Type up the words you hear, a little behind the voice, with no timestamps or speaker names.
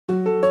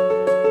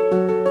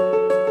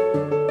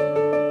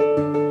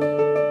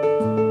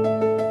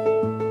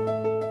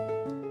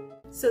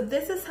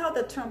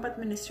how the Trump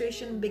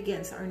administration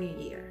begins our new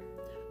year,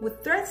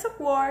 with threats of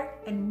war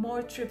and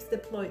more troops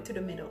deployed to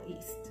the Middle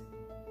East.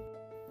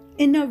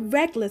 In a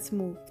reckless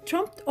move,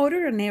 Trump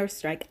ordered an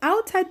airstrike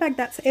outside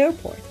Baghdad's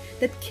airport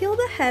that killed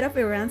the head of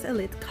Iran's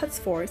elite Quds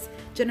Force,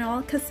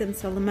 General Qassim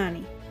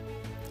Soleimani.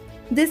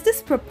 This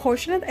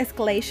disproportionate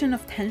escalation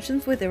of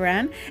tensions with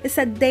Iran is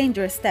a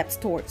dangerous step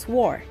towards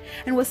war,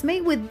 and was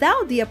made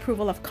without the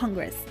approval of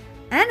Congress,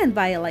 and in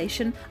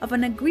violation of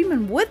an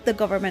agreement with the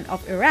government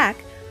of Iraq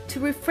to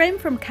refrain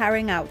from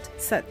carrying out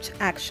such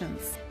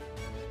actions.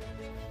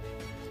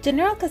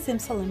 General Qassim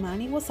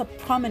Soleimani was a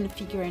prominent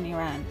figure in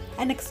Iran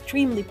and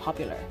extremely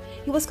popular.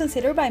 He was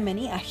considered by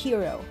many a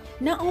hero,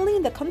 not only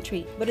in the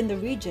country but in the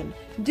region,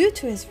 due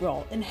to his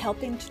role in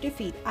helping to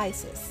defeat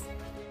ISIS.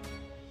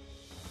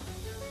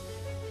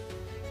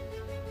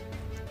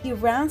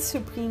 Iran's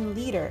supreme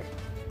leader,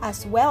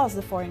 as well as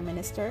the foreign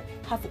minister,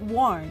 have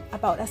warned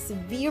about a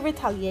severe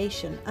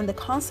retaliation and the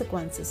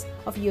consequences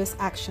of US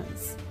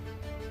actions.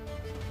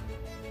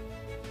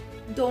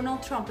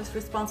 Donald Trump is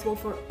responsible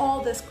for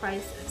all this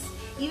crisis.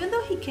 Even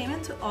though he came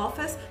into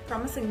office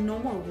promising no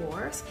more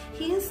wars,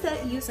 he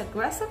instead used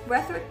aggressive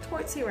rhetoric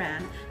towards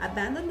Iran,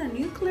 abandoned a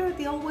nuclear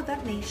deal with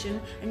that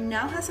nation, and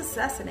now has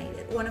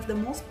assassinated one of the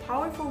most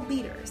powerful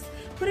leaders,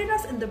 putting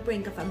us in the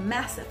brink of a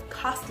massive,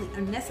 costly,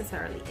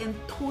 unnecessarily, and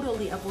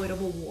totally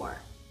avoidable war.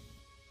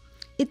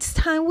 It's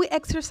time we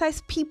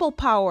exercise people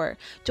power.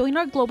 Join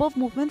our global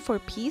movement for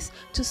peace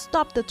to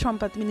stop the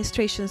Trump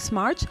administration's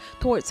march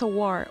towards a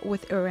war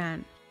with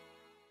Iran.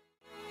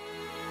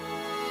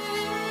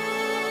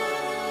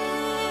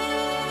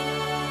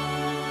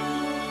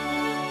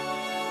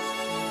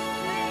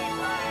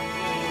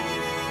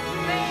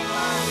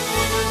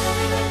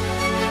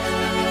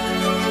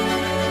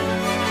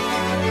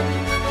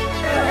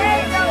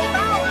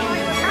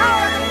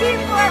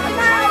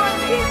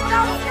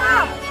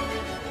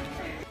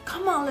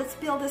 Come on, let's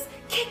build this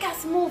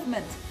kick-ass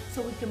movement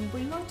so we can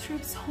bring our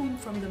troops home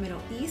from the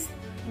Middle East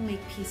and make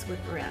peace with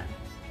Iran.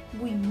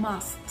 We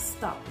must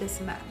stop this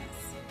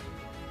madness.